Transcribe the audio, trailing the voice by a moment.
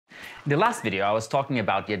In the last video, I was talking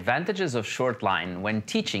about the advantages of short line when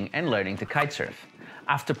teaching and learning to kitesurf.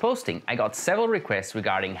 After posting, I got several requests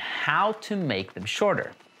regarding how to make them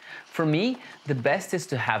shorter. For me, the best is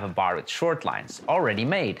to have a bar with short lines already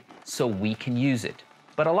made, so we can use it.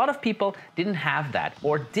 But a lot of people didn't have that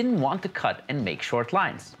or didn't want to cut and make short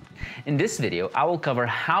lines. In this video, I will cover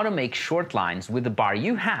how to make short lines with the bar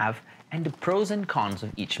you have and the pros and cons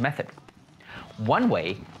of each method. One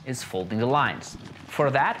way is folding the lines. For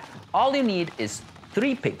that, all you need is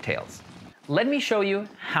 3 pigtails. Let me show you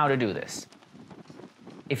how to do this.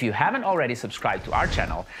 If you haven't already subscribed to our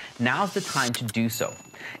channel, now's the time to do so.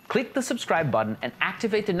 Click the subscribe button and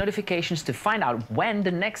activate the notifications to find out when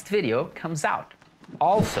the next video comes out.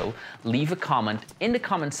 Also, leave a comment in the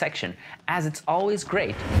comment section, as it's always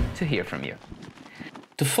great to hear from you.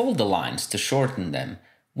 To fold the lines to shorten them,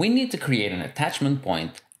 we need to create an attachment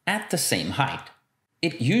point at the same height.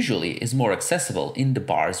 It usually is more accessible in the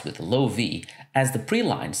bars with low V, as the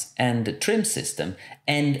pre-lines and the trim system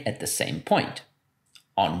end at the same point.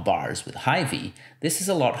 On bars with high V, this is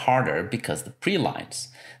a lot harder because the pre-lines,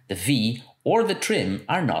 the V or the trim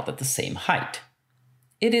are not at the same height.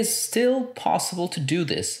 It is still possible to do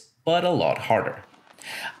this, but a lot harder.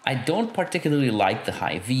 I don't particularly like the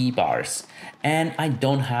high V bars, and I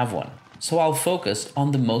don't have one, so I'll focus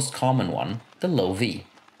on the most common one, the low V.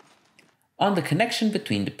 On the connection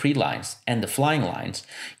between the pre-lines and the flying lines,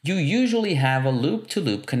 you usually have a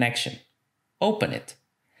loop-to-loop connection. Open it.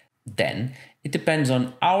 Then, it depends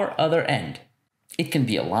on our other end. It can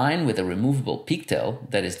be a line with a removable pigtail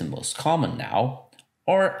that is the most common now,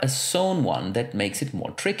 or a sewn one that makes it more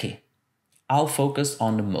tricky. I'll focus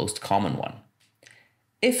on the most common one.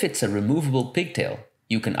 If it's a removable pigtail,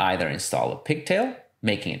 you can either install a pigtail,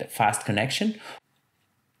 making it a fast connection,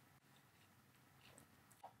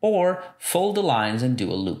 or fold the lines and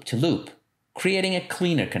do a loop-to-loop, creating a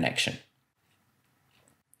cleaner connection.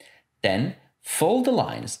 Then, fold the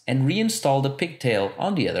lines and reinstall the pigtail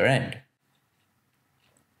on the other end.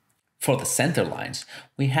 For the center lines,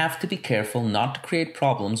 we have to be careful not to create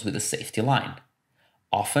problems with the safety line.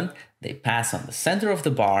 Often, they pass on the center of the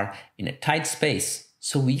bar in a tight space,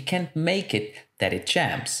 so we can't make it that it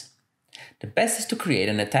jams. The best is to create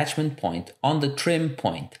an attachment point on the trim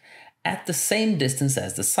point at the same distance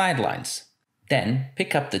as the sidelines. Then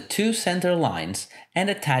pick up the 2 center lines and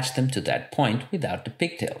attach them to that point without the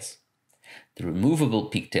pigtails. The removable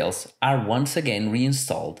pigtails are once again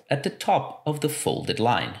reinstalled at the top of the folded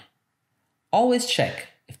line. Always check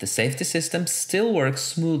if the safety system still works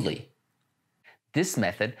smoothly. This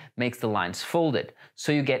method makes the lines folded,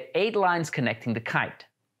 so you get 8 lines connecting the kite.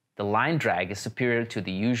 The line drag is superior to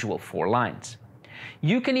the usual 4 lines.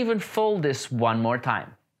 You can even fold this one more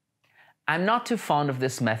time. I'm not too fond of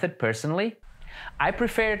this method personally. I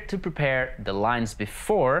prefer to prepare the lines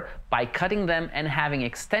before by cutting them and having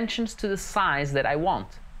extensions to the size that I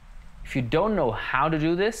want. If you don't know how to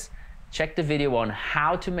do this, check the video on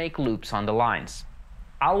how to make loops on the lines.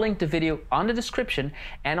 I'll link the video on the description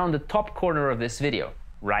and on the top corner of this video,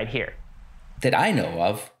 right here. That I know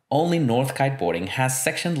of, only North Kiteboarding has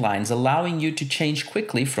sectioned lines allowing you to change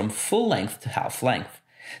quickly from full length to half length.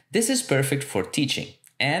 This is perfect for teaching,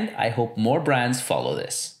 and I hope more brands follow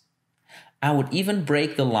this. I would even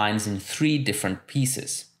break the lines in 3 different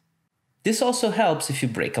pieces. This also helps if you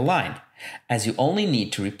break a line, as you only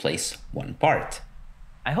need to replace one part.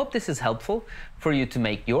 I hope this is helpful for you to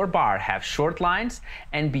make your bar have short lines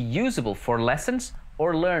and be usable for lessons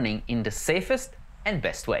or learning in the safest and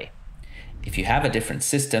best way. If you have a different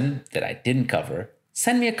system that I didn't cover,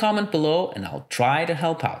 send me a comment below and I'll try to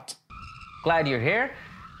help out. Glad you're here,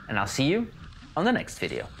 and I'll see you on the next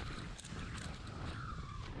video.